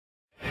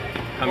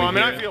coming Well, I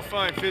mean, here? I feel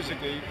fine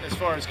physically as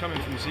far as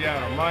coming from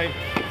Seattle. My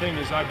thing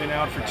is I've been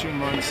out for 2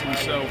 months, and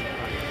so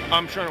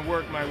I'm trying to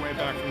work my way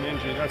back from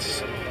injury.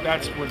 That's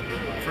what,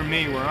 for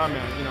me, where I'm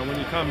at. You know, when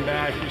you come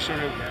back, you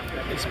sort of,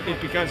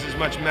 it becomes as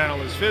much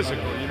mental as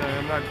physical. You know,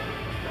 I'm not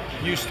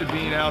used to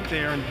being out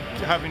there and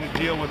having to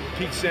deal with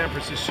Pete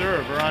Sampras'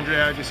 serve or Andre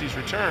Agassi's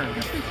return.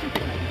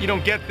 You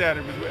don't get that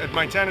at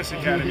my tennis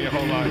academy a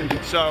whole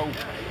lot. So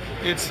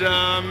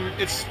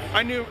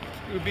I knew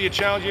it would be a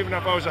challenge even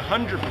if I was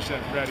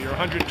 100% ready or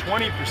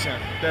 120%,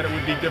 that it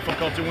would be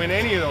difficult to win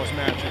any of those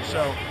matches.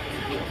 So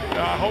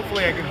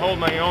hopefully I can hold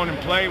my own and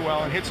play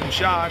well and hit some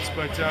shots,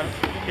 but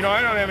you know,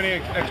 I don't have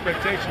any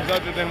expectations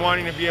other than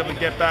wanting to be able to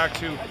get back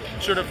to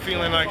sort of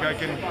feeling like I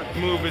can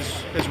move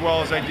as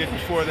well as I did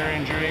before their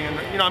injury. And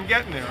you know, I'm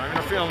getting there.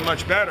 I'm feeling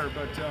much better,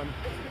 but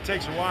it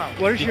takes a while.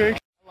 What is your A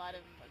lot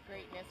of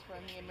greatness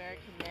from the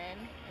American men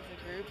as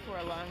a group for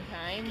a long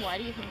time. Why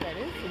do you think that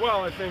is?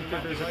 Well, I think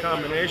that there's a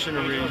combination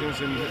of reasons,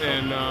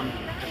 and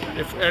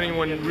if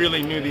anyone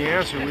really knew the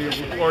answer,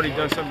 we've already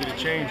done something to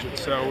change it.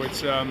 So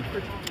it's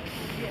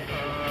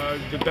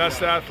the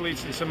best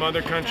athletes in some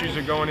other countries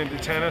are going into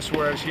tennis,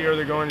 whereas here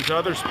they're going into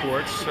other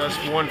sports. That's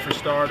one for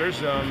starters.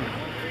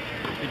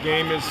 The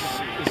game is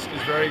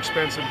very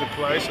expensive to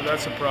play, so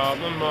that's a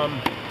problem.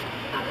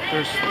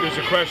 There's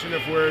a question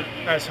if we're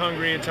as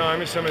hungry at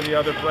times as some of the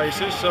other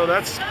places. So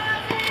that's,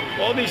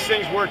 all these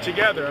things work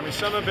together. I mean,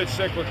 some of it's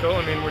cyclical.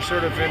 I mean, we're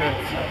sort of in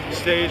a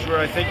stage where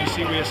I think you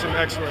see we have some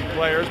excellent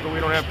players, but we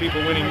don't have people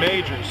winning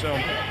majors. So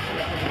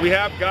we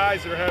have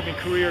guys that are having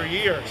career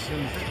years.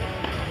 And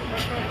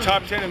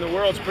top 10 in the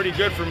world is pretty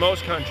good for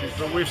most countries,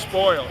 but we're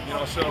spoiled, you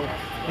know, so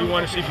we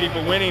want to see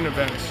people winning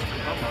events.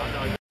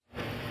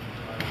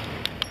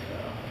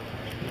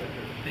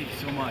 Thank you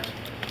so much.